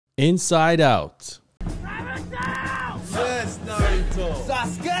Inside Out. Yes, Naruto.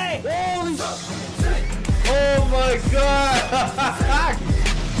 Sasuke. Holy shit. Oh my god.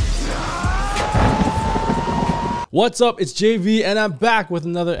 What's up? It's JV and I'm back with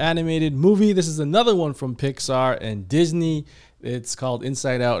another animated movie. This is another one from Pixar and Disney. It's called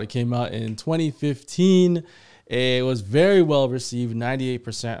Inside Out. It came out in 2015. It was very well received,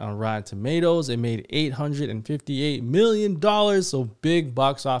 98% on Rotten Tomatoes. It made $858 million, so big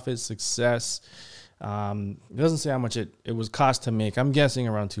box office success. It doesn't say how much it was cost to make. I'm guessing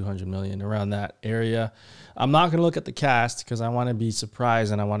around 200 million, around that area. I'm not going to look at the cast because I want to be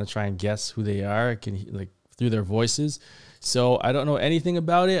surprised and I want to try and guess who they are. I can like through their voices. So I don't know anything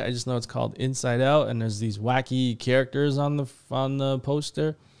about it. I just know it's called Inside Out and there's these wacky characters on the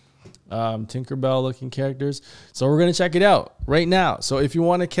poster. Tinkerbell looking characters. So we're going to check it out right now. So if you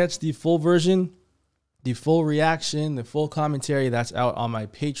want to catch the full version, the full reaction, the full commentary, that's out on my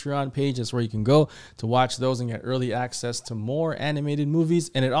Patreon page. That's where you can go to watch those and get early access to more animated movies.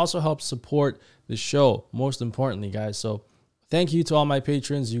 And it also helps support the show, most importantly, guys. So thank you to all my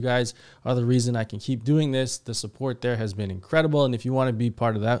patrons. You guys are the reason I can keep doing this. The support there has been incredible. And if you want to be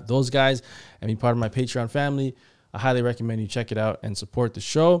part of those guys and be part of my Patreon family, I highly recommend you check it out and support the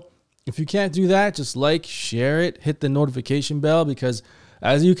show. If you can't do that, just like, share it, hit the notification bell, because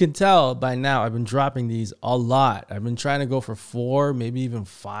as you can tell by now, I've been dropping these a lot. I've been trying to go for 4, maybe even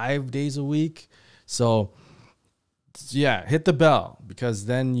 5 days a week. So yeah, hit the bell because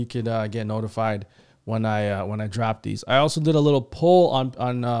then you could get notified when I drop these. I also did a little poll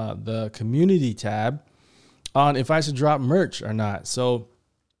on the community tab on if I should drop merch or not. So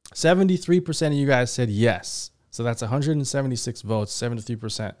 73% of you guys said yes. So that's 176 votes,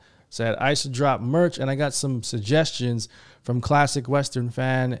 73% said I should drop merch, and I got some suggestions from Classic Western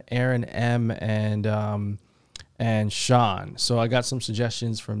Fan, Aaron M, and Sean. So I got some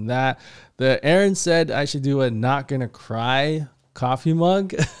suggestions from that. Aaron said I should do a Not Gonna Cry coffee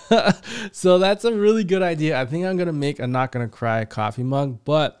mug. So that's a really good idea. I think I'm gonna make a Not Gonna Cry coffee mug,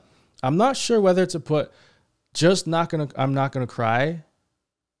 but I'm not sure whether to put just I'm not gonna cry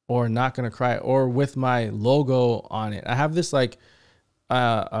or Not Gonna Cry or with my logo on it. I have this like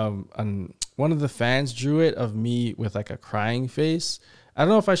one of the fans drew it of me with like a crying face. I don't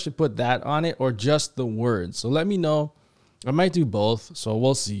know if I should put that on it or just the words. So let me know. I might do both. So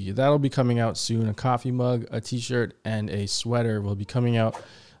we'll see. That'll be coming out soon. A coffee mug, a t-shirt, and a sweater will be coming out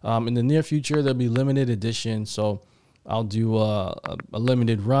in the near future. There'll be limited edition. So I'll do a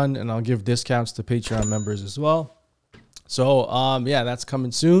limited run and I'll give discounts to Patreon members as well. So yeah, that's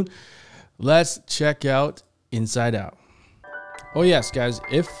coming soon. Let's check out Inside Out. Oh yes, guys,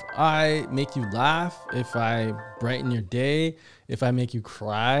 if I make you laugh, if I brighten your day, if I make you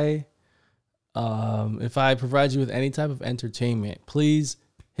cry, if I provide you with any type of entertainment, please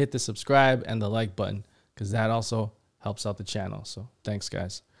hit the subscribe and the like button because that also helps out the channel. So thanks,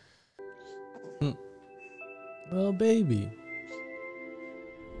 guys. Little baby.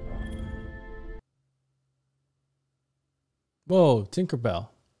 Whoa, Tinkerbell.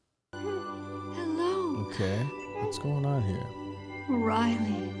 Hello. Okay, what's going on here?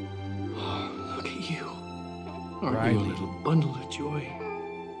 Riley. Oh, look at you. Aren't Riley. you a little bundle of joy?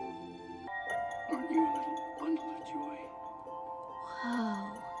 Aren't you a little bundle of joy?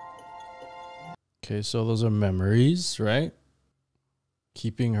 Wow. Okay, so those are memories, right?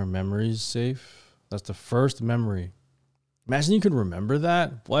 Keeping her memories safe. That's the first memory. Imagine you could remember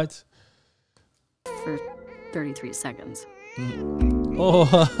that. What? For 33 seconds. Oh,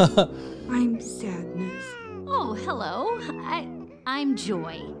 I'm Sadness. Oh, hello. I'm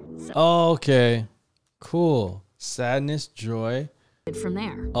Joy. So oh, okay. Cool. Sadness, joy. from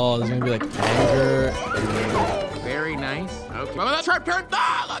there. Oh, there's gonna be like anger, Very nice. Okay. Well, that's right, turn.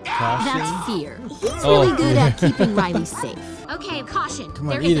 Ah, look out! caution. That's fear. He's Oh, really good yeah. at keeping Riley safe. Okay, caution. Come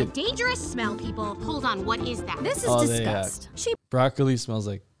on, There eat is a it. dangerous smell, people. Hold on, what is that? This is Oh, disgust. She Broccoli smells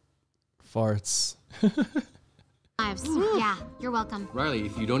like farts. Knives. Yeah, you're welcome. Riley,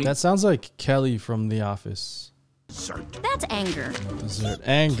 if you don't eat That sounds like Kelly from The Office. that's anger. Dessert.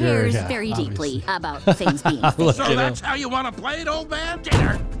 Anger. Cares Yeah, very obviously. deeply about things being fake. Look So at him. that's how you want to play it, old man?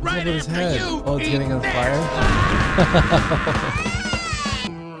 Dinner right Look at his after head. you. Oh, it's eat getting on this. fire.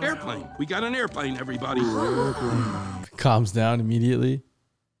 Airplane. We got an airplane, everybody. Calms down immediately.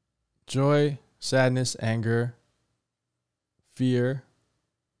 Joy, sadness, anger, fear,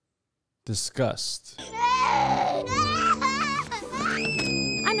 disgust.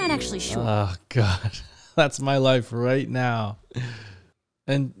 I'm not actually sure. Oh, God. That's my life right now.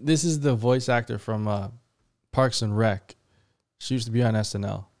 And this is the voice actor from Parks and Rec. She used to be on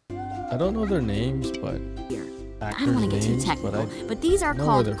SNL. I don't know their names, but Fear. I don't want to get too names, technical, but but these are know where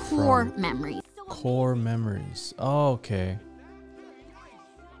called they're core from. memories. Core memories. Oh, okay.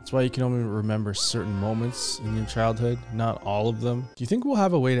 That's why you can only remember certain moments in your childhood, not all of them. Do you think we'll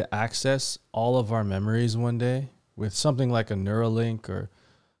have a way to access all of our memories one day with something like a Neuralink or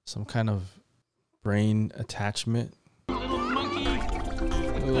some kind of brain attachment?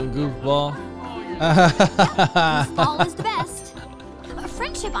 Little goofball. All is the best.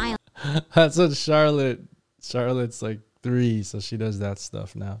 Friendship Island. That's what Charlotte's like 3, so she does that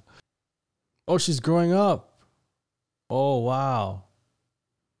stuff now. Oh, she's growing up. Oh, wow.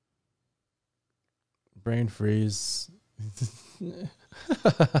 Brain freeze.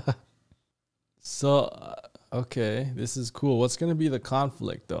 So, okay, this is cool. What's going to be the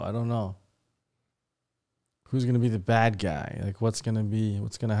conflict, though? I don't know. Who's going to be the bad guy? Like, what's going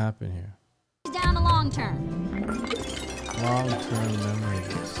to happen here? Down the long term. Long-term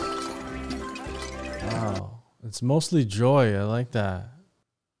memories. Wow. It's mostly joy. I like that.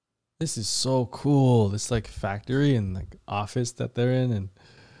 This is so cool. This like factory and like office that they're in, and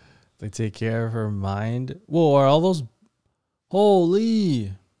they take care of her mind. Whoa, are all those...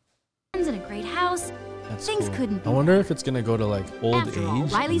 Holy. In a great house. That's Things cool. couldn't be I wonder if it's going to go to like old After all,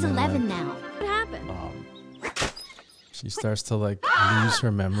 age. Riley's and then, 11 like, now. What happened? she starts to like lose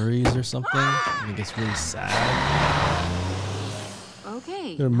her memories or something, and it gets really sad.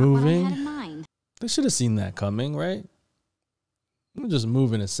 Okay. They're not what I moving. had in mind. They should have seen that coming, right? We'll just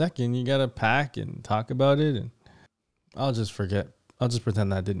move in a second. You gotta pack and talk about it, and I'll just forget. I'll just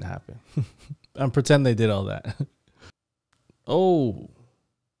pretend that didn't happen. And pretend they did all that. Oh,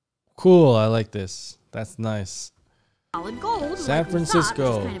 cool. I like this. That's nice. Solid gold. San like we thought,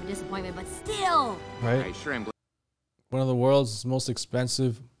 Francisco. which is kind of a disappointment, but still. Right? I sure am glad. One of the world's most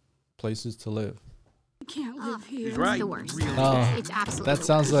expensive places to live. I can't live here. It's the worst. Oh, It's absolutely that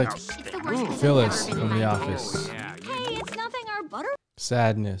sounds like it's the worst place Phyllis I've ever from been in The my life. Office. Yeah, Hey, it's nothing. Our butter.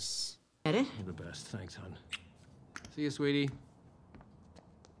 Sadness. You're the best. Thanks, hon. See you, sweetie.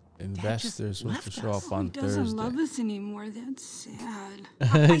 Investors supposed to show up He on doesn't love Thursday. us anymore. That's sad. He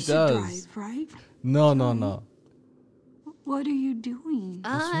I should does. drive, right? No. What are you doing?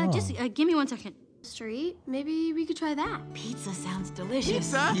 Just give me 1 second. Street, maybe we could try that. Pizza sounds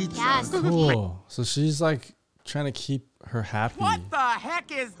delicious. Yes. Cool. So she's like trying to keep her happy. What the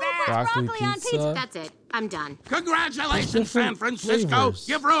heck is that? Broccoli broccoli on pizza. That's it. I'm done. Congratulations, Different San Francisco. flavors.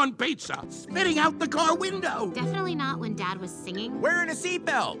 You've ruined pizza. Spitting out the car window. Definitely not when Dad was singing. Wearing a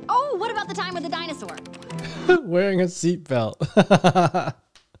seatbelt. Oh, what about the time with the dinosaur? Wearing a seatbelt.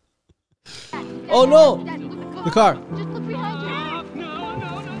 Oh no! The car. Just look behind you.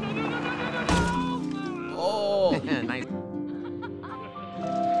 Oh. Nice.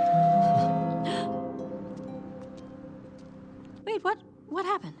 Wait, what? What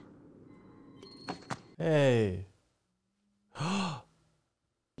happened? Hey. Oh,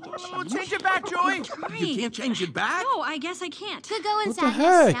 change it back, Joey. You can't change it back? No, I guess I can't. Good going, What the sadness.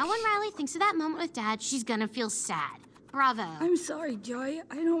 heck? Now when Riley thinks of that moment with Dad, she's gonna feel sad. Bravo. I'm sorry, Joy.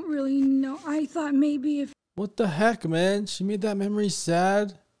 I don't really know. I thought maybe if What the heck, man? She made that memory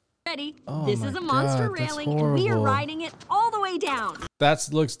sad. Ready? Oh This my is a monster God, that's railing, and we are horrible. riding it all the way down. That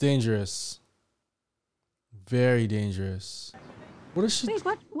looks dangerous. Very dangerous. What is she? Wait,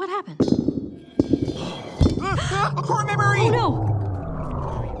 what? What happened? A core memory. Oh no!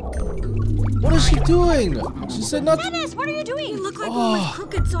 What is she doing? She said not to. Dennis, what are you doing? it looked like one was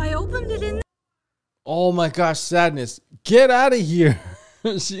crooked, so I opened it in. Oh my gosh, sadness. Get out of here.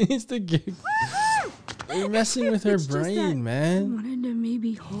 She needs to get. You're messing with her It's just that brain, I man. wanted to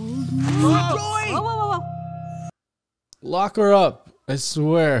maybe hold me. Joey. Whoa, whoa, whoa, whoa! Lock her up. I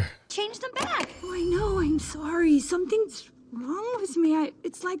swear. Change them back. Oh, I know. I'm sorry. Something's wrong with me.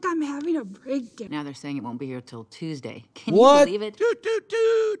 It's like I'm having a breakdown. Now they're saying it won't be here till Tuesday. Can What? you believe it? Toot, toot,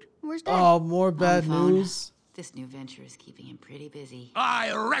 toot. Where's Dad? Oh, more bad phone. news. This new venture is keeping him pretty busy.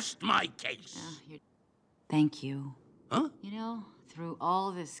 I rest my case. Thank you. Huh? You know, through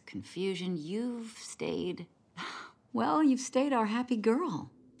all this confusion, you've stayed. Well, you've stayed our happy girl.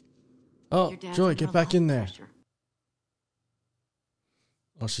 Oh, Your dad's Joy, under get a back lot in of there. pressure.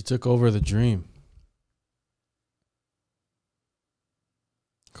 Oh, she took over the dream.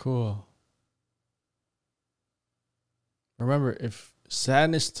 Cool. Remember, if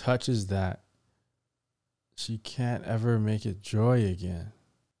sadness touches that, she can't ever make it joy again.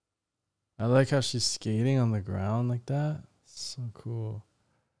 I like how she's skating on the ground like that. So cool.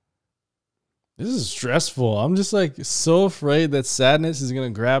 This is stressful. I'm just like so afraid that sadness is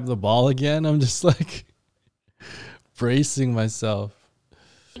going to grab the ball again. I'm just like bracing myself.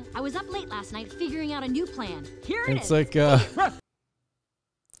 I was up late last night figuring out a new plan. Here it It's is. like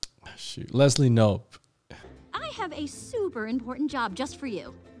shoot, Leslie Knope. I I have a super important job just for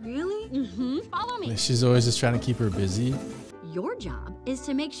you. Really? Follow me. She's always just trying to keep her busy. Your job is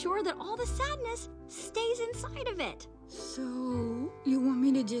to make sure that all the sadness stays inside of it. So, you want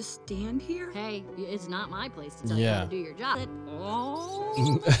me to just stand here? Hey, it's not my place to tell you Yeah. how to do your job. That all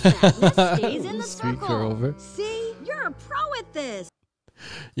the sadness stays in the Speak her circle. over. See, you're a pro at this.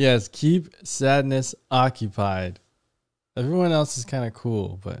 Yes, keep sadness occupied. Everyone else is kind of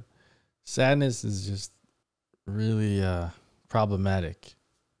cool, but sadness is just really problematic.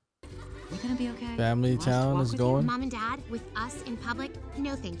 You gonna be okay? Family Town is going. Mom and Dad, with us in public?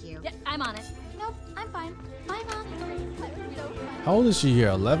 No, thank you. Yeah, I'm on it. Nope, I'm fine. Bye, Mom. How old is she here?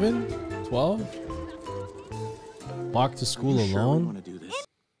 11? 12? Walk to school Sure we alone? want to do this.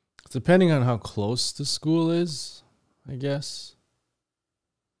 Depending on how close the school is, I guess.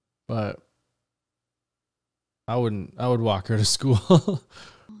 But I would walk her to school.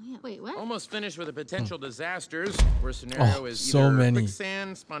 Wait, what? Almost finished with the potential disasters, where scenario Oh, is so either many.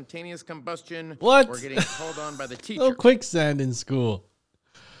 quicksand, spontaneous combustion, What? or getting called on by the teacher. No quicksand in school.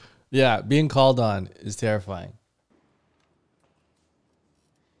 Yeah, being called on is terrifying.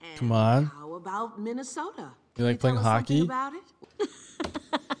 Come on. How about Minnesota? You like playing Tell us something hockey? about it?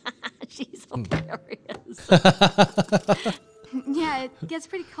 She's hilarious. Yeah, it gets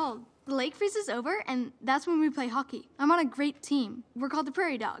pretty cold. The lake freezes over, and that's when we play hockey. I'm on a great team. We're called the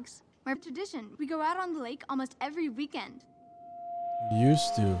Prairie Dogs. Our tradition, we go out on the lake almost every weekend.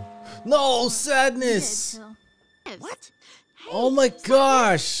 Used to. No, sadness. What? Oh my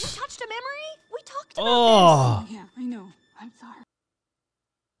gosh. Touched a memory? We talked about Oh. Yeah, I know. I'm sorry.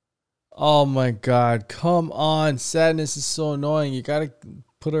 Oh my god. Come on. Sadness is so annoying. You gotta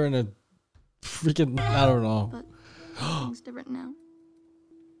put her in a freaking, I don't know. But things different now.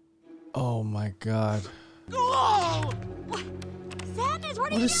 Oh my god. this. Sadness,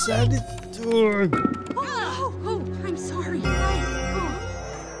 what are What you is sadness doing? Oh, I'm sorry.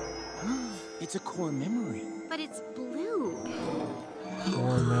 It's a core memory. But it's blue.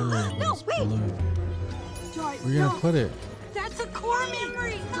 Core memory. No, It's wait. blue. Joy, Where you gonna put it? That's a core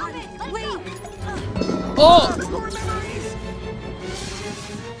memory. Stop it. Let Wait. Oh! Core memories.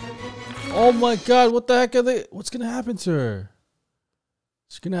 Oh my god, what the heck are they? What's gonna happen to her?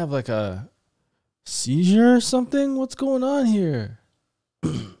 She's gonna have like a seizure or something? What's going on here?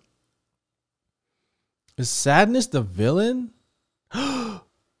 Is sadness the villain?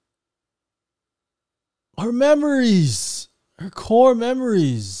 Her memories! Her core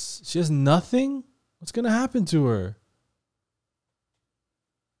memories. She has nothing? What's gonna happen to her?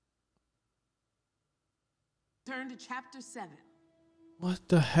 Turn to chapter 7. What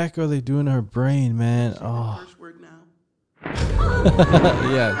the heck are they doing to her brain, man? Oh. First word now.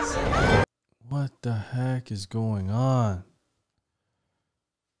 Yes. What the heck is going on?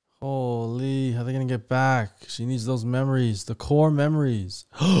 Holy, how are they gonna get back? She needs those memories, the core memories.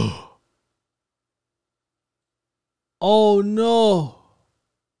 Oh no.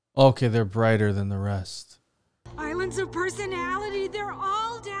 Okay, they're brighter than the rest. Islands of personality, they're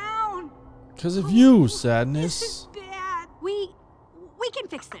all down. Because of you, This is Sadness. bad. We can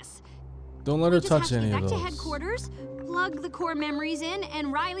fix this. Don't let her We just have touch to any get of back to those. headquarters, plug the core memories in,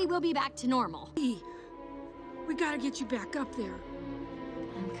 and Riley will be back to normal. We gotta get you back up there.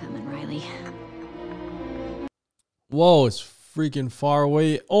 I'm coming, Riley. Whoa, it's freaking far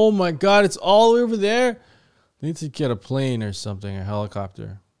away. Oh my god, it's all the way over there. They need to get a plane or something, a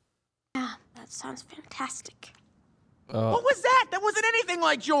helicopter. Yeah, that sounds fantastic. What was that? That wasn't anything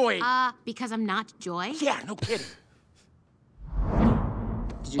like Joy. Because I'm not Joy? Yeah, no kidding.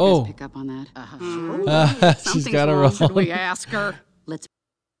 Did you Oh. guys pick up on that? She's got it wrong. Should we ask her? Let's.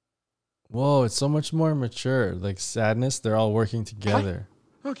 Whoa, it's so much more mature. Like sadness, they're all working together.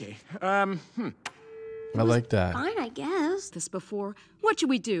 Okay. I like that. Fine, I guess. This before. What should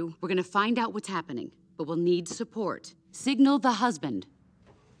we do? We're gonna find out what's happening, but we'll need support. Signal the husband.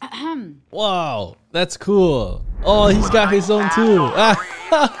 Wow, that's cool. Oh, he's got his own too.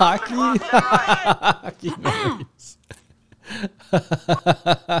 Hockey. Hockey memories.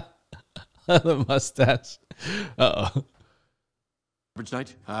 The mustache. Uh-oh. Average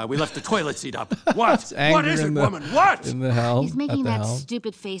night. We left the toilet seat up. What? Anger What is it, in the- woman? What? In the helm. He's making at the that helm.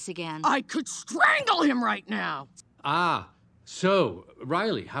 stupid face again. I could strangle him right now. Ah, so,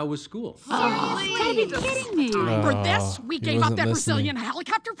 Riley, how was school? Gotta be kidding me. For this, we he gave up wasn't that listening. Brazilian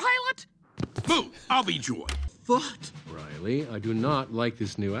helicopter pilot? Boo! I'll be Joy. Foot. Riley, I do not like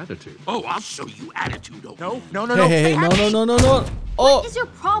this new attitude. Oh, I'll show you attitude. No, no, no, Hey, no. hey, hey, no, no, no, no, no. Oh, What is your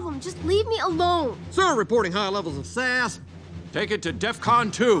problem? Just leave me alone. Sir, reporting high levels of sass. Take it to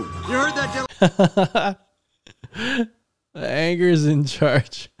DEFCON 2. You heard that, the anger is in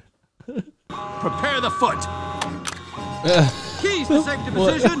charge. Prepare the foot. Keys to safety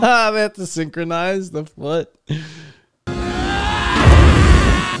What? position. They have to synchronize the foot.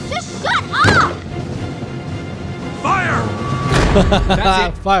 Just shut up! Fire!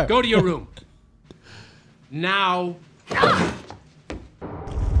 That's it. Fire. Go to your room. Now.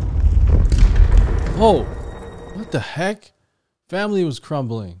 Oh, what the heck? Family was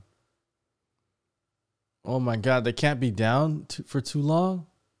crumbling. Oh my God, they can't be down for too long.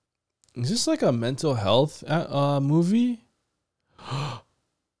 Is this like a mental health movie?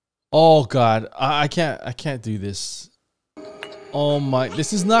 Oh God, I can't do this. Oh my,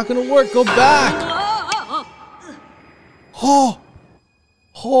 this is not gonna work. Go back. Oh,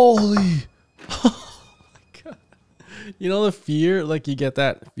 holy. Oh my God. You know the fear, like you get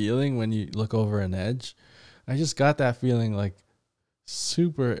that feeling when you look over an edge. I just got that feeling like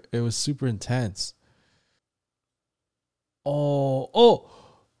it was super intense. Oh,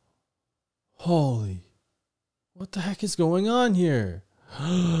 holy. What the heck is going on here?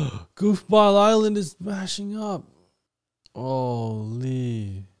 Goofball Island is mashing up.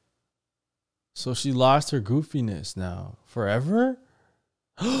 Holy. So she lost her goofiness now. Forever?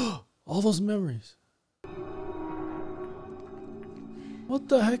 All those memories. What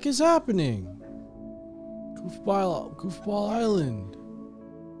the heck is happening? Goofball Island.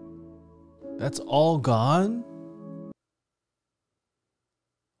 That's all gone?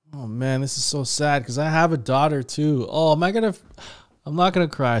 Oh man, this is so sad because I have a daughter too. Oh, I'm not gonna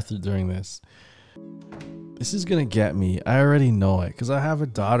cry during this. This is gonna get me. I already know it because I have a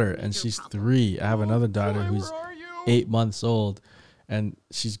daughter and she's 3. I have another daughter who's 8 months old and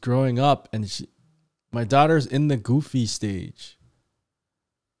she's growing up and my daughter's in the goofy stage.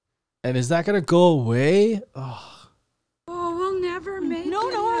 And is that gonna go away? Oh, we'll never make it. No,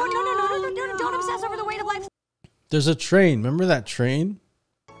 don't obsess over the weight of life. there's a train. Remember that train?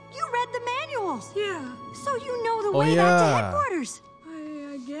 You read the manuals. Yeah, So you know the Oh, way back to yeah. headquarters.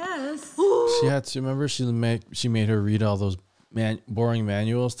 I guess. She had to remember she made her read all those boring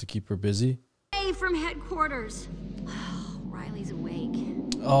manuals to keep her busy. Away from headquarters. Riley's awake.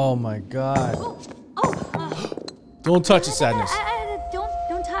 Oh my God. Oh, Don't touch the sadness.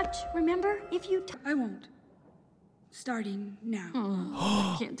 don't touch. Remember, if you I won't. Starting now.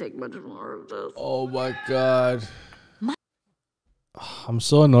 I can't take much more of this. Oh my God. I'm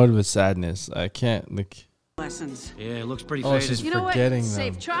so annoyed with sadness. I can't like. Lessons. Yeah, it looks pretty Oh, faded. she's You know what? forgetting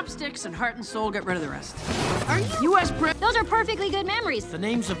Save them. chopsticks and heart and soul. Get rid of the rest. Are you U.S. Those are perfectly good memories. The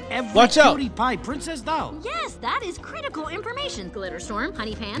names of every Watch out. cutie pie princess doll. Yes, that is critical information. Glitter Storm,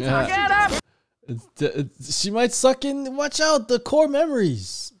 Honey Pants, Yeah. Get up! She might suck in. Watch out, the core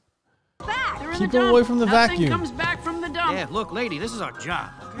memories. They're in Keep the them dump. away from the Nothing vacuum. comes back from the dump. Yeah, look, lady, this is our job.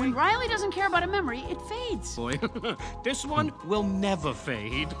 When Riley doesn't care about a memory, it fades. Boy, this one will never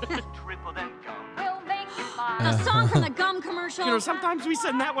fade. a song from the gum commercial. You know, sometimes we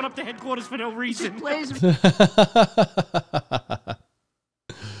send that one up to headquarters for no reason. Plays.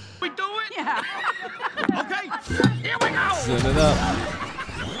 We do it? Yeah. Okay, here we go. Set it up.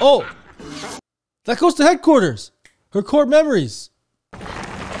 Oh, that goes to headquarters. Her core memories.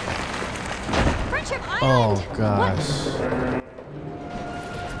 Friendship Oh Island. gosh.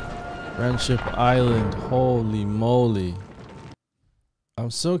 Friendship Island. Holy moly.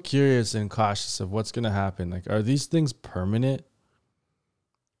 I'm so curious and cautious of what's gonna happen. Like, are these things permanent?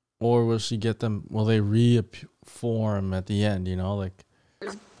 Or will she get them? Will they reform at the end? You know, like.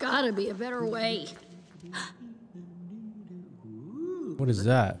 There's gotta be a better way. What is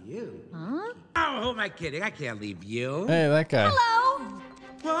that? Oh, who am I kidding? I can't leave you. Hey, that guy. Hello.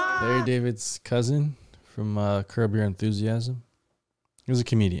 Larry David's cousin from Curb Your Enthusiasm. He was a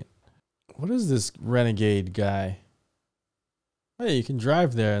comedian. What is this renegade guy? Hey, you can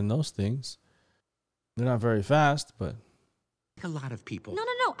drive there in those things. They're not very fast, but... A lot of people. No,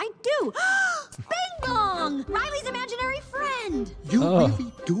 I do. Bing Bong, Riley's imaginary friend. You Oh.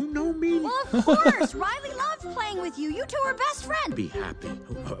 really do know me? Well, of course. Riley loves playing with you. You two are best friends. Be happy.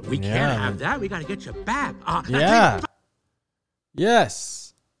 We Yeah, can't have but- that. We gotta get you back. Yeah. Yes.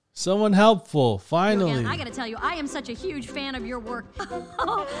 Someone helpful, finally. Again, I gotta tell you, I am such a huge fan of your work.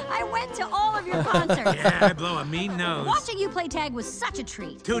 I went to all of your concerts. Yeah, I blow a mean nose. Watching you play tag was such a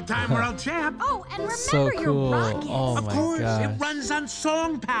treat. Two-time world champ. Oh, and remember So your cool. rocket. Oh Of my course, gosh. it runs on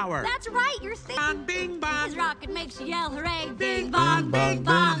song power. That's right, your thing. Bong, bing, bong. His rocket makes you yell, hooray, Bing, bing bong, Bing bing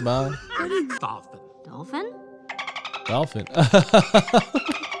bong, bong. bing bong. Dolphin. Dolphin? Dolphin.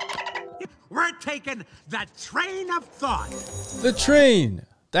 We're taking the train of thought. The train.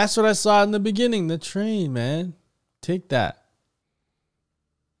 That's what I saw in the beginning. The train, man. Take that.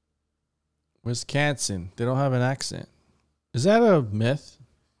 Wisconsin. They don't have an accent. Is that a myth?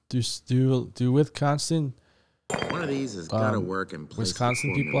 Do Wisconsin One of these has got to work in place.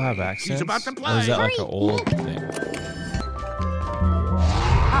 Wisconsin people have accents? He's about to play. Or is that like an old thing?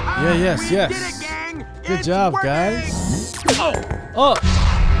 Yeah, yes. Good job, guys. Oh!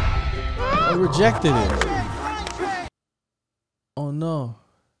 I rejected it. Oh no.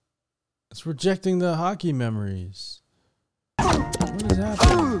 It's rejecting the hockey memories. What is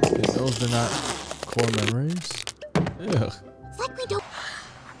happening? Those are not core memories. Ugh. It's like we don't.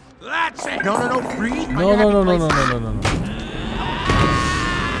 That's it. No. Breathe. No.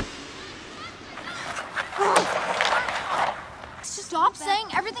 Stop saying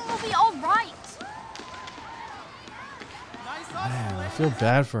everything will be all right. Man, I feel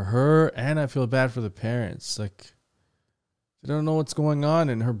bad for her and I feel bad for the parents. Like, they don't know what's going on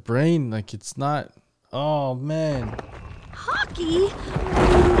in her brain. Like, it's not. Oh man. Hockey?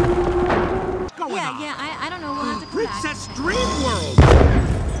 Yeah, I don't know. We'll have to come back. Princess Dream World!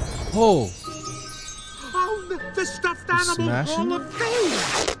 Oh. Oh, the stuffed animal smashing? Hall of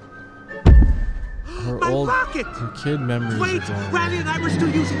Fame! Her My old rocket! her kid memories Wait, are going Riley and I were still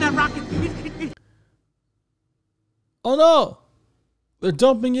using that rocket. Oh no! They're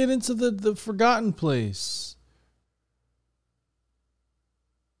dumping it into the forgotten place.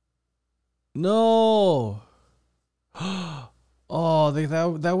 No. Oh,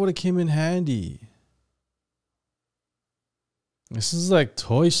 that would have came in handy. This is like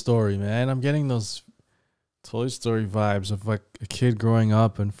Toy Story, man. I'm getting those Toy Story vibes of like a kid growing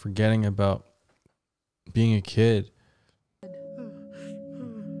up and forgetting about being a kid.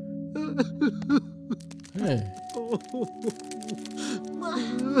 Hey.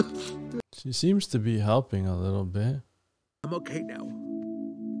 She seems to be helping a little bit. I'm okay now.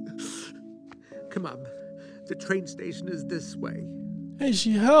 Come on. The train station is this way. Hey,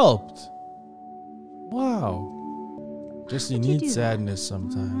 she helped. Wow. Just you need sadness I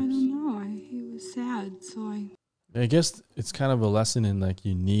sometimes. don't know. He was sad, so I guess it's kind of a lesson in like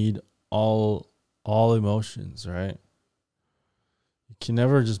you need all emotions, right? You can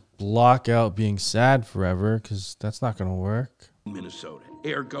never just block out being sad forever because that's not gonna work. Minnesota.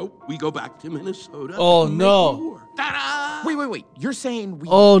 Ergo, we go back to Minnesota. Oh and no! make war. Ta-da! Wait. You're saying we...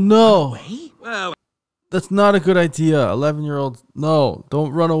 Oh no! Away? Well, That's not a good idea. 11-year-old, no,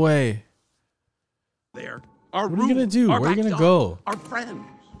 don't run away. there. Our What are you gonna do? our Where are you gonna backyard, go? Our friends.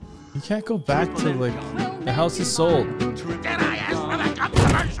 You can't go back to like the house is sold. Did I ask for that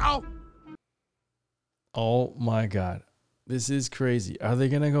commercial? Oh my god. This is crazy. Are they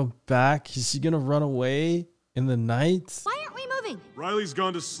gonna go back? Is she gonna run away in the night? Why aren't we moving? Riley's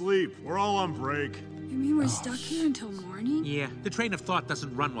gone to sleep. We're all on break. you mean we're stuck here until morning? Yeah, the train of thought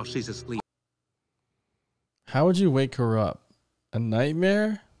doesn't run while she's asleep. How would you wake her up? A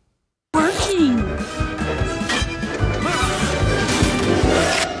nightmare? Working.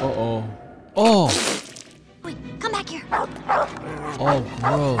 Uh-oh. Oh! Wait, come back here. Oh,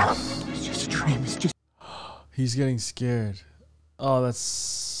 gross. It's just a dream. It's just... He's getting scared. Oh, that's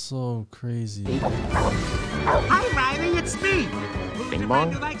so crazy. Hi, Riley, it's me. Bing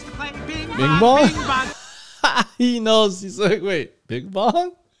Bong? Who likes to play Bing Bing Bong? Bong? Bing Bong. He knows. He's like, wait, Big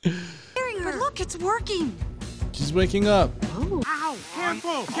Bong? But look, it's working. She's waking up. Ow,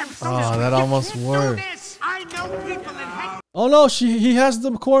 careful. Oh, that almost Do worked. this. I know people in head. Oh no, he has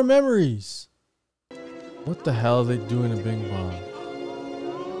the core memories. What the hell are they doing to Bing Bong?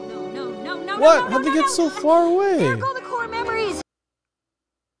 No. What? How'd they get so far away? There go the core memories.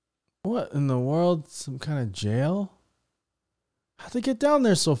 What in the world? Some kind of jail? How'd they get down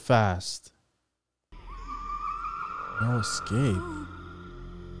there so fast? No escape.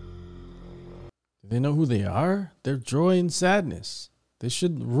 Do they know who they are? They're joy and sadness. They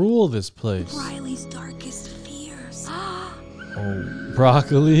should rule this place. Riley's darkest fears. Oh,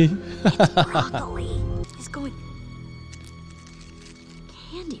 broccoli. Broccoli. He's going.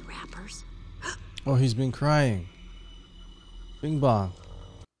 Candy wrappers. Oh, he's been crying. Bing Bong.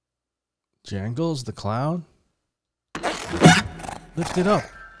 Jangles the clown? Lift it up.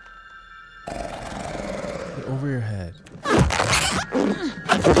 Get over your head.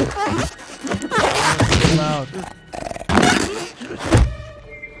 Loud.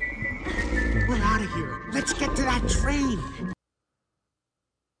 We're out of here. Let's get to that train.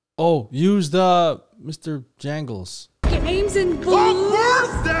 Oh, use the Mr. Jangles. Games and balloons.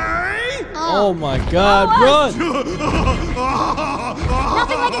 Birthday! Oh my god, run!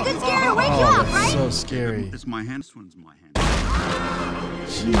 Nothing like a good scare to wake you Oh, up, that's right? so scary. It's my hand. This one's my hand.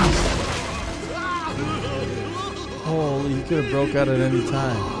 Jeez. Holy, he could have broke out at any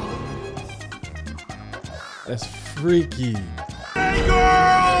time. That's freaky. Hey,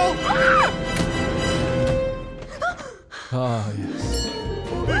 girl! Oh, yes.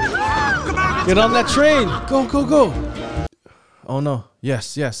 Get on that train. Go, go, go. Oh no.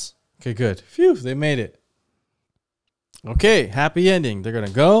 Yes, yes. Okay, good. Phew, they made it. Okay, happy ending. They're gonna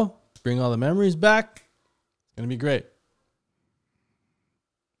go, bring all the memories back. It's gonna be great.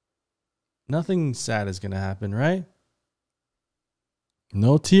 Nothing sad is gonna happen, right?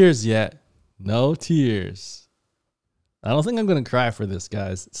 No tears yet. No tears. I don't think I'm gonna cry for this,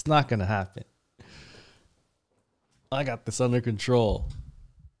 guys. It's not gonna happen. I got this under control.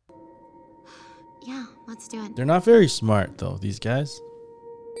 Yeah, let's do it. They're not very smart though, these guys.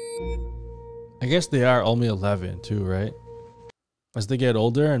 I guess they are only 11 too, right? As they get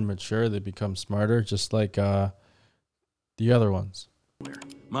older and mature, they become smarter, just like the other ones.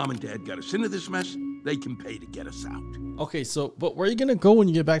 Mom and Dad got us into this mess. They can pay to get us out. Okay, so but where are you gonna go when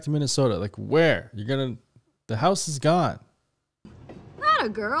you get back to Minnesota? Like where? You're gonna the house is gone. Not a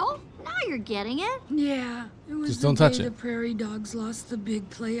girl. Now you're getting it. Yeah, it was Just the don't touch day it. the Prairie Dogs lost the big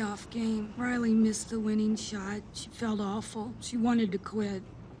playoff game. Riley missed the winning shot. She felt awful. She wanted to quit.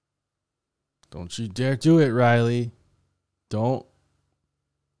 Don't you dare do it, Riley. Don't.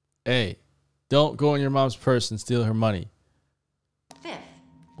 Hey, don't go in your mom's purse and steal her money. Fifth.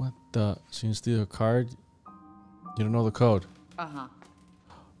 What the? She can steal a card? You don't know the code. Uh-huh.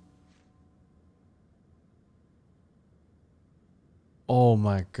 Oh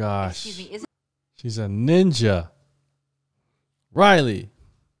my gosh. Excuse me, is it? She's a ninja. Riley.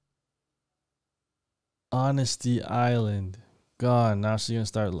 Honesty Island. Gone. Now she's gonna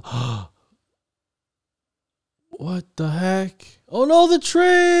start. What the heck? Oh no, the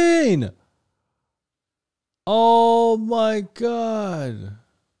train! Oh my god.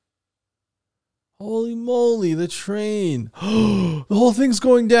 Holy moly, the train. The whole thing's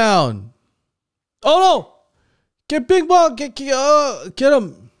going down. Oh no! Get Bing Bong! Get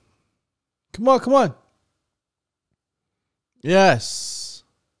him! Come on, come on. Yes.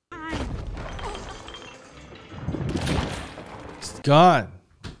 It's gone.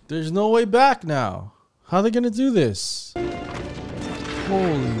 There's no way back now. How are they gonna do this?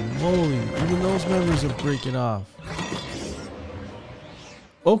 Holy moly, even those memories are breaking off.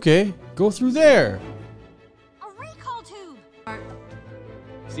 Okay, go through there. A recall tube.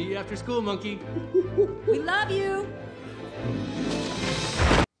 See you after school, monkey. We love you.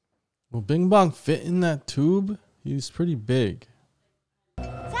 Will Bing Bong fit in that tube? He's pretty big.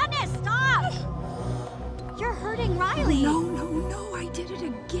 Sadness, stop! You're hurting Riley. No, no, no, I did it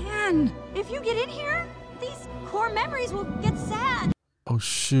again. If you get in here, these core memories will get sad. Oh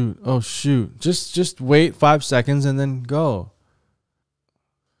shoot, oh shoot. Just wait 5 seconds and then go.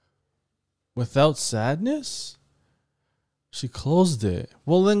 Without Sadness? She closed it.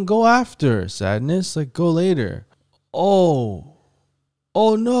 Well then go after Sadness, like go later. Oh.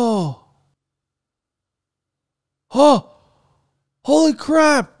 Oh no. Oh. Holy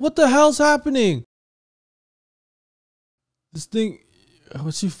crap. What the hell's happening? This thing,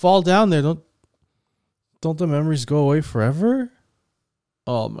 would she fall down there? Don't the memories go away forever?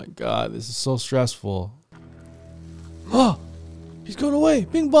 Oh my god, this is so stressful. Oh, he's going away.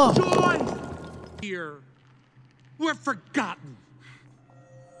 Bing Bong. Joy! Here. We're forgotten.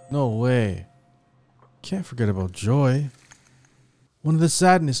 No way. Can't forget about Joy. One of the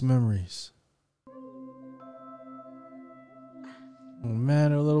Sadness memories. Oh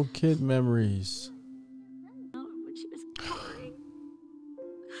man, her little kid memories. When she was crying.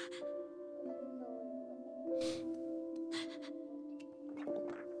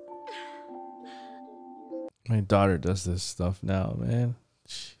 My daughter does this stuff now, man.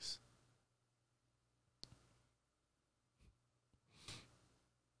 Jeez.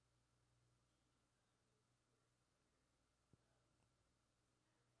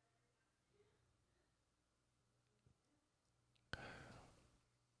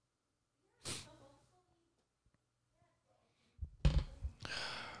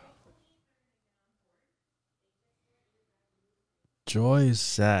 Joy is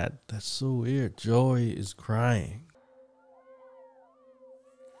sad. That's so weird. Joy is crying.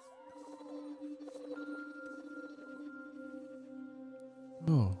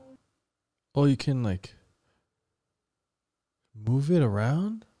 Oh. Oh, you can like move it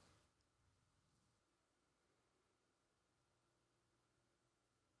around?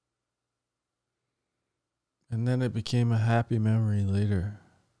 And then it became a happy memory later.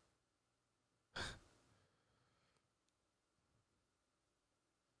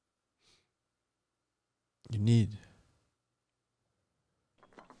 You need.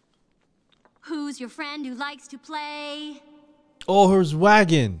 Who's your friend who likes to play? Oh, her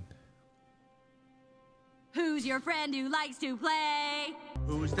wagon. Who's your friend who likes to play?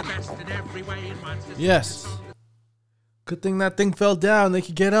 Who's the best in every way and wants to Yes. Good thing that thing fell down. They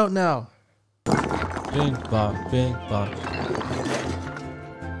can get out now. Bing bong, bing bong.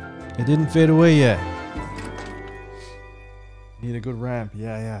 It didn't fade away yet. Need a good ramp.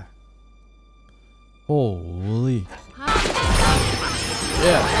 Yeah. Holy.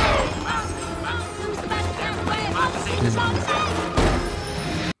 Yeah.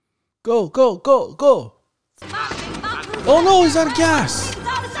 Go, go, go, go. Oh no, he's out of gas.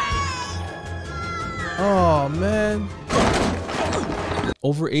 Oh man.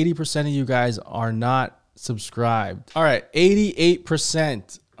 Over 80% of you guys are not subscribed. All right,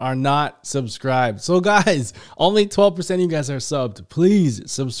 88% are not subscribed. So guys, only 12% of you guys are subbed. Please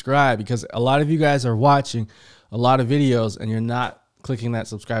subscribe, because a lot of you guys are watching a lot of videos and you're not clicking that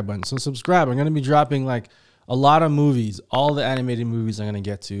subscribe button. So subscribe. I'm going to be dropping like a lot of movies, all the animated movies I'm going to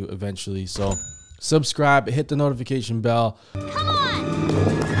get to eventually. So subscribe, hit the notification bell. Come on!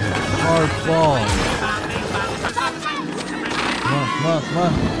 Hard fall. Come on, come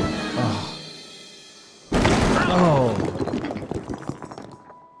on. Oh.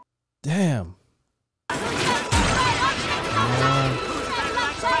 Damn.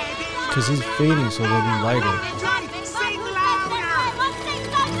 Because he's fading, so they'll be lighter.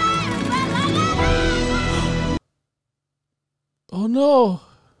 Oh no.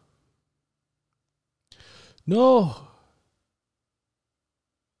 No.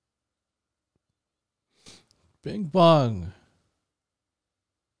 Bing bong.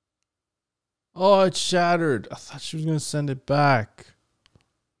 Oh, it shattered. I thought she was going to send it back.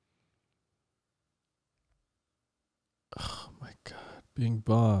 Oh my God. Bing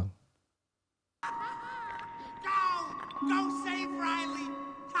bong. Go save Riley.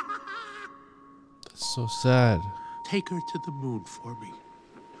 That's so sad. Take her to the moon for me.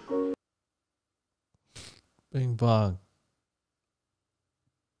 Bing bong.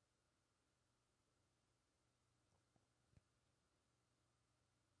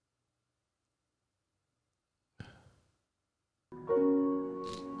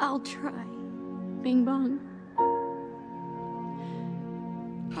 I'll try. Bing bong.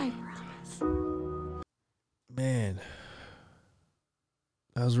 I promise. Man.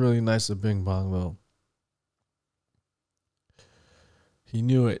 That was really nice of Bing bong though. He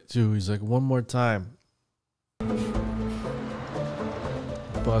knew it too. He's like, one more time.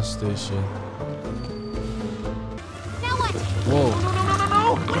 Bus station. Now what? Whoa.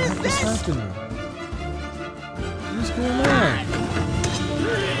 No! What is What's this? happening? What's going on?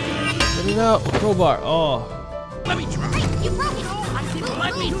 Get it out. Crowbar. Oh. Let me try. Hey, you broke it!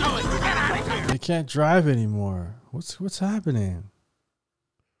 Let me do it. Get out of here. They can't drive anymore. What's happening?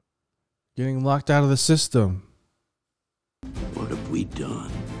 Getting locked out of the system. What have we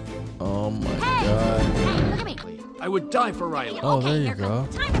done? Oh my God. Hey, look at me! I would die for Riley. Oh, Okay, there you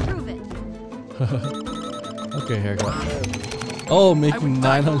haircut. go. Time to prove it. Okay, haircut. Oh, making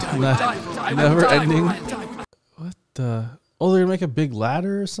 900 never ending. What the? Oh, they're gonna make a big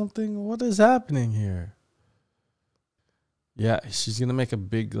ladder or something? What is happening here? Yeah, she's gonna make a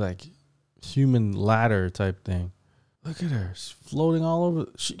big like human ladder type thing. Look at her, she's floating all over.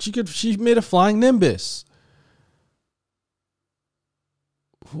 She made a flying Nimbus.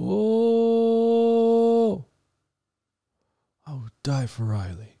 Whoa! I would die for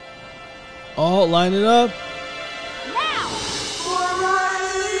Riley. Oh, line it up.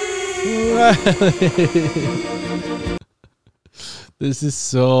 Riley. This is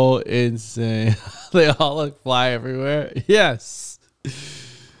so insane. They all like fly everywhere. Yes.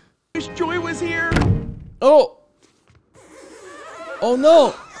 Wish Joy was here. Oh. Oh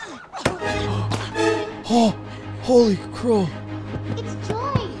no. Oh, holy crow. It's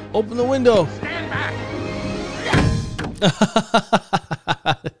Joy! Open the window. Stand back.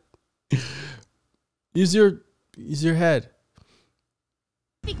 Use your head.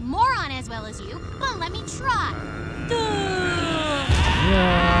 Big moron as well as you, but let me try.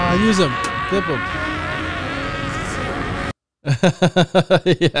 Yeah, use him. Flip him.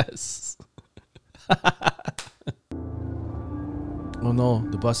 Yes. Oh no,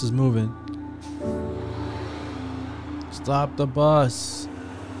 the bus is moving. Stop the bus.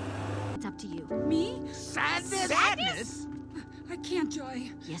 It's up to you. Me? Sadness. Sadness? I can't, Joy.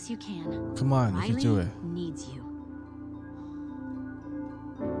 Yes, you can. Come on, you can do it. Needs you.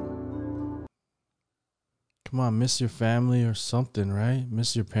 Come on, miss your family or something, right?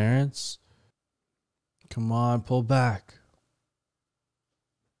 Miss your parents? Come on, pull back.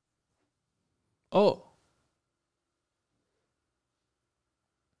 Oh.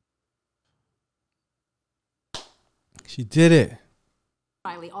 She did it.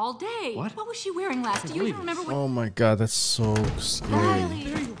 Riley all day. What? What was she wearing last? Do you even remember what? Oh my God, that's so scary. Riley.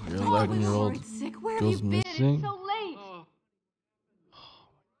 Your Oh, we were 11-year-old worried sick. Where have goes you been? missing. It's so late.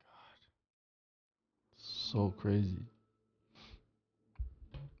 So crazy.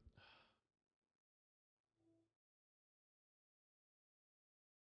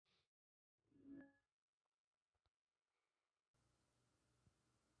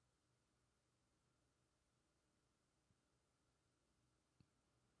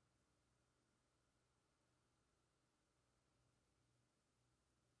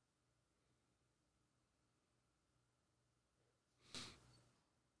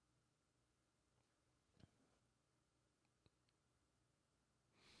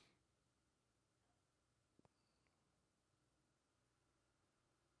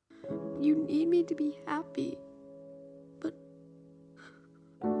 You need me to be happy, but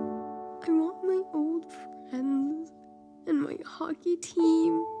I want my old friends and my hockey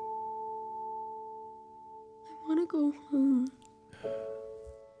team. I want to go home.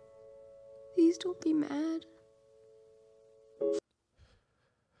 Please don't be mad.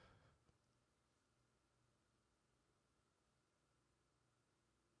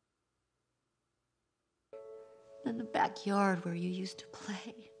 In the backyard where you used to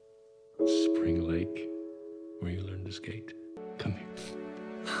play. Spring Lake, where you learn to skate. Come here.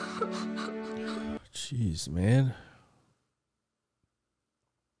 Jeez, man.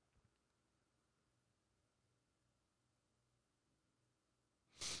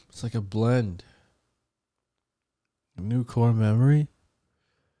 It's like a blend. A new core memory.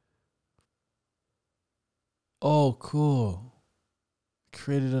 Oh, cool.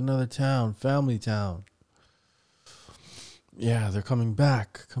 Created another town, family town. Yeah, they're coming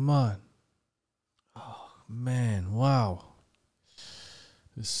back. Come on. Oh, man. Wow.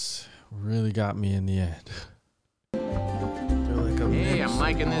 This really got me in the end. Like hey, I'm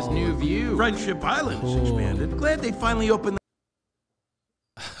liking this new view. Friendship Island's Cool. expanded. Glad they finally opened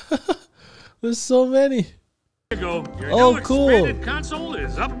There's so many. Here you go. Your Oh, new cool. expanded console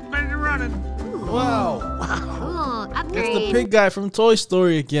is up and running. Wow. Cool. It's the Upgrade. pig guy from Toy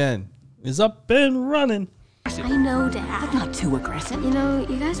Story again. Is up and running. I know, Dad. Not too aggressive. You know,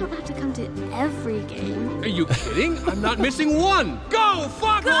 you guys don't have to come to every game. Are you kidding? I'm not missing one. Go,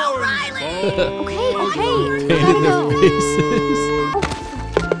 Foghorns! Okay. Painted their faces.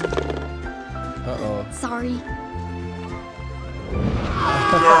 Uh-oh. Sorry.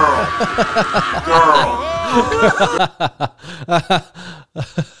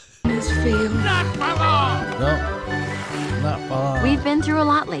 Miss Field. No. Not far. We've been through a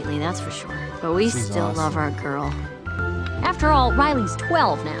lot lately, that's for sure. But we She's still awesome. love our girl. After all, Riley's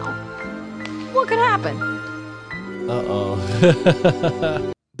 12 now. What could happen?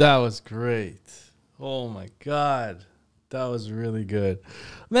 Uh-oh. That was great. Oh my God. That was really good.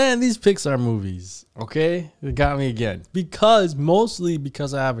 Man, these Pixar movies, okay? It got me again. Mostly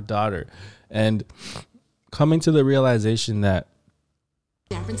because I have a daughter. And coming to the realization that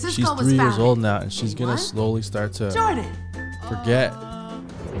she's 3 years old now and she's going to slowly start to forget.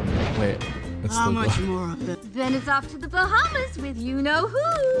 Wait. That's How the much more of it? Then it's off to the Bahamas with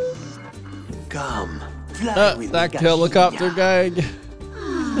you-know-who. Come. That helicopter guy again.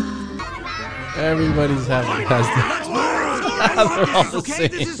 Everybody's having has They're all the Okay,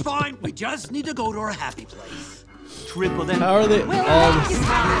 same. this is fine. We just need to go to our happy place. Triple them. How are they all the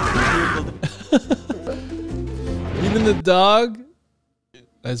same? Even the dog?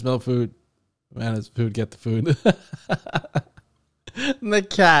 I smell food. Man, it's food. Get the food. And the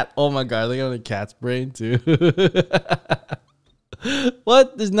cat. Oh my God. Look at the cat's brain too.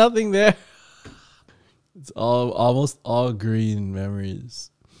 What? There's nothing there. It's almost all green memories.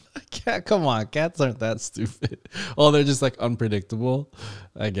 Cat, come on. Cats aren't that stupid. Oh, they're just like unpredictable.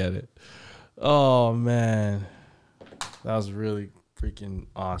 I get it. Oh man. That was really freaking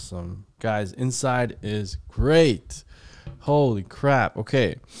awesome. Guys, Inside is great. Holy crap.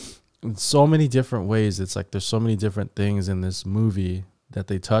 Okay. In so many different ways, it's like there's so many different things in this movie that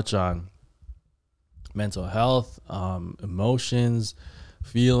they touch on. Mental health, emotions,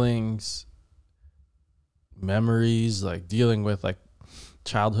 feelings, memories, like dealing with like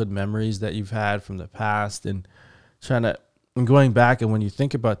childhood memories that you've had from the past and going back. And when you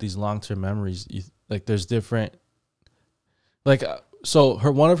think about these long-term memories, like there's different, like, so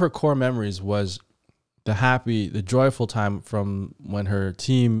one of her core memories was the joyful time from when her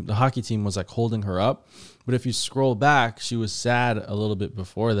team, the hockey team, was like holding her up. But if you scroll back, she was sad a little bit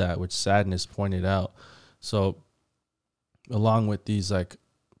before that, which Sadness pointed out. So along with these like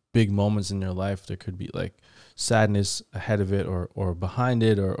big moments in your life, there could be like sadness ahead of it or behind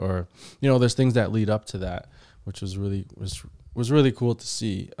it, or you know, there's things that lead up to that, which was really cool to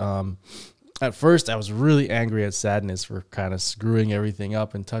see. At first, I was really angry at Sadness for kind of screwing everything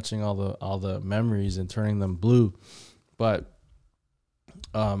up and touching all the memories and turning them blue. But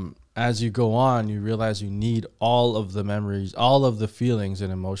as you go on, you realize you need all of the memories, all of the feelings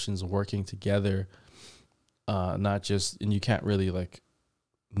and emotions working together. Not just, and you can't really like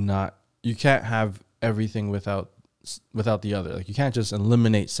you can't have everything without the other. Like you can't just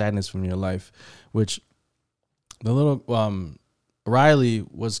eliminate sadness from your life, which the little Riley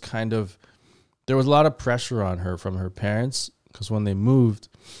was kind of, there was a lot of pressure on her from her parents, because when they moved,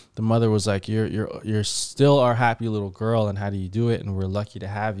 the mother was like, you're still our happy little girl, and how do you do it, and we're lucky to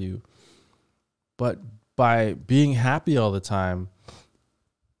have you. But by being happy all the time,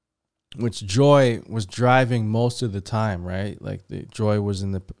 which Joy was driving most of the time, right? Like Joy was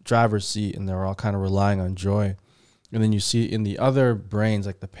in the driver's seat, and they were all kind of relying on Joy. And then you see in the other brains,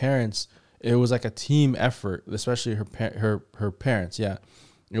 like the parents, it was like a team effort, especially her parents. Yeah,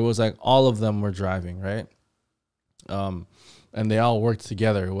 it was like all of them were driving, right? And they all worked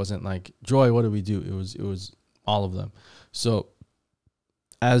together. It wasn't like, Joy, what do we do? It was all of them. So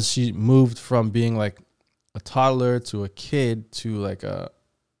as she moved from being like a toddler to a kid to like a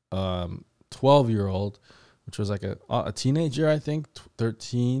 12-year-old, which was like a teenager, I think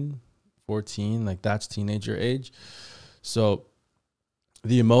 13, 14, like that's teenager age. So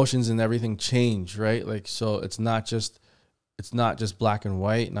the emotions and everything change, right? Like, so it's not just black and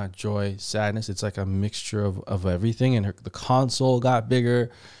white, not joy, sadness. It's like a mixture of everything. And the console got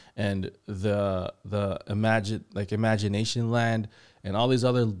bigger, and the imagination land and all these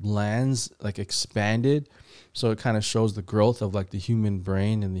other lands like expanded. So it kind of shows the growth of like the human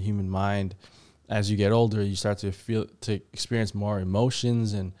brain and the human mind. As you get older, you start to experience more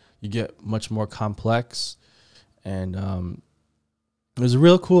emotions, and you get much more complex. And there's a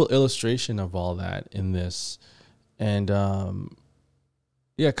real cool illustration of all that in this. And kind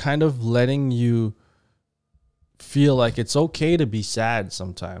of letting you feel like it's okay to be sad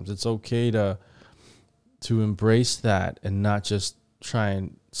sometimes. It's okay to embrace that and not just try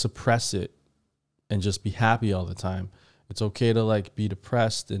and suppress it and just be happy all the time. It's okay to like be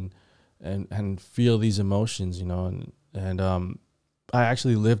depressed and feel these emotions, you know. And I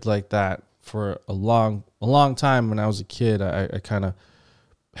actually lived like that for a long time. When I was a kid, I kind of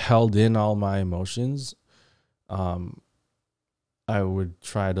held in all my emotions. I would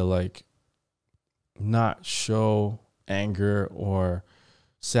try to like not show anger or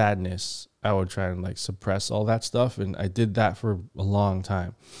sadness. I would try and like suppress all that stuff, and I did that for a long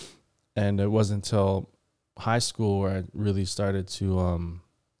time. And it wasn't until high school where I really started to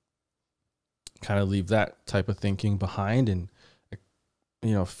kind of leave that type of thinking behind and,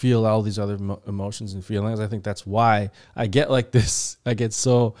 you know, feel all these other emotions and feelings. I think that's why I get like this. I get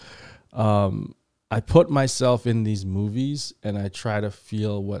so I put myself in these movies, and I try to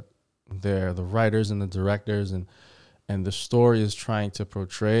feel what the writers and the directors and the story is trying to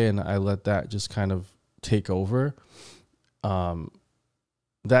portray, and I let that just kind of take over.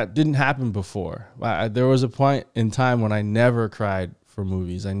 That didn't happen before. There was a point in time when I never cried for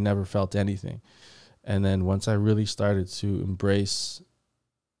movies. I never felt anything. And then once I really started to embrace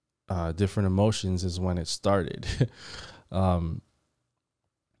different emotions is when it started. And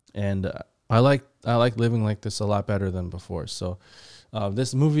I like living like this a lot better than before. So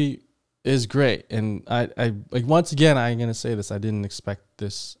this movie is great. And I like, once again, I'm going to say this, I didn't expect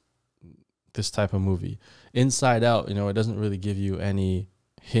this type of movie. Inside Out, you know, it doesn't really give you any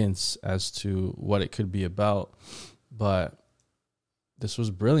hints as to what it could be about, but this was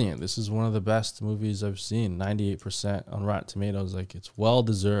brilliant. This is one of the best movies I've seen. 98% on Rotten Tomatoes. Like, it's well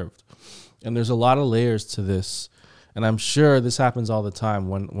deserved. And there's a lot of layers to this. And I'm sure this happens all the time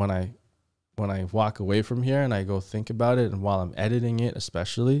when I walk away from here and I go think about it, and while I'm editing it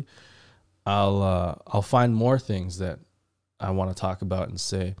especially, I'll find more things that I want to talk about and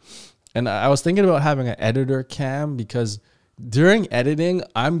say. And I was thinking about having an editor cam, because during editing,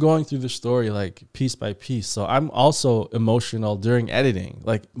 I'm going through the story like piece by piece. So I'm also emotional during editing,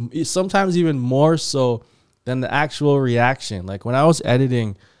 like sometimes even more so than the actual reaction. Like when I was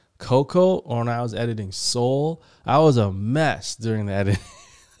editing Coco or when I was editing Soul, I was a mess during the editing.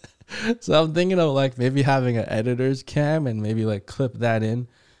 So I'm thinking of like maybe having an editor's cam and maybe like clip that in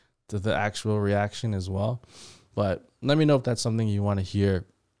to the actual reaction as well. But let me know if that's something you want to hear.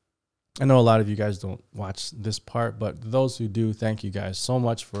 I know a lot of you guys don't watch this part, but those who do, thank you guys so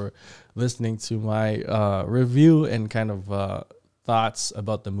much for listening to my review and kind of thoughts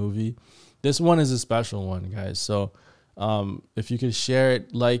about the movie. This one is a special one, guys. So if you could share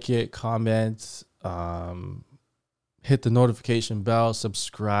it, like it, comment, hit the notification bell,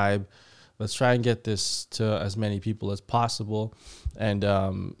 subscribe. Let's try and get this to as many people as possible. And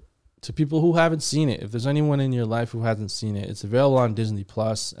to people who haven't seen it, if there's anyone in your life who hasn't seen it, it's available on Disney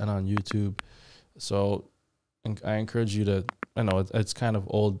Plus and on YouTube. So I encourage you to I know it's kind of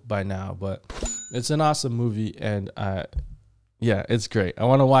old by now, but it's an awesome movie, and yeah, it's great. I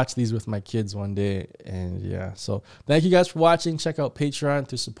want to watch these with my kids one day, and yeah. So thank you guys for watching. Check out Patreon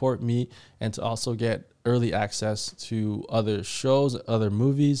to support me and to also get early access to other shows, other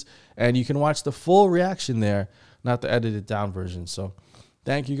movies, and you can watch the full reaction there, not the edited down version. So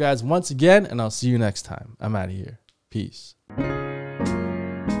thank you guys once again, and I'll see you next time. I'm out of here. Peace.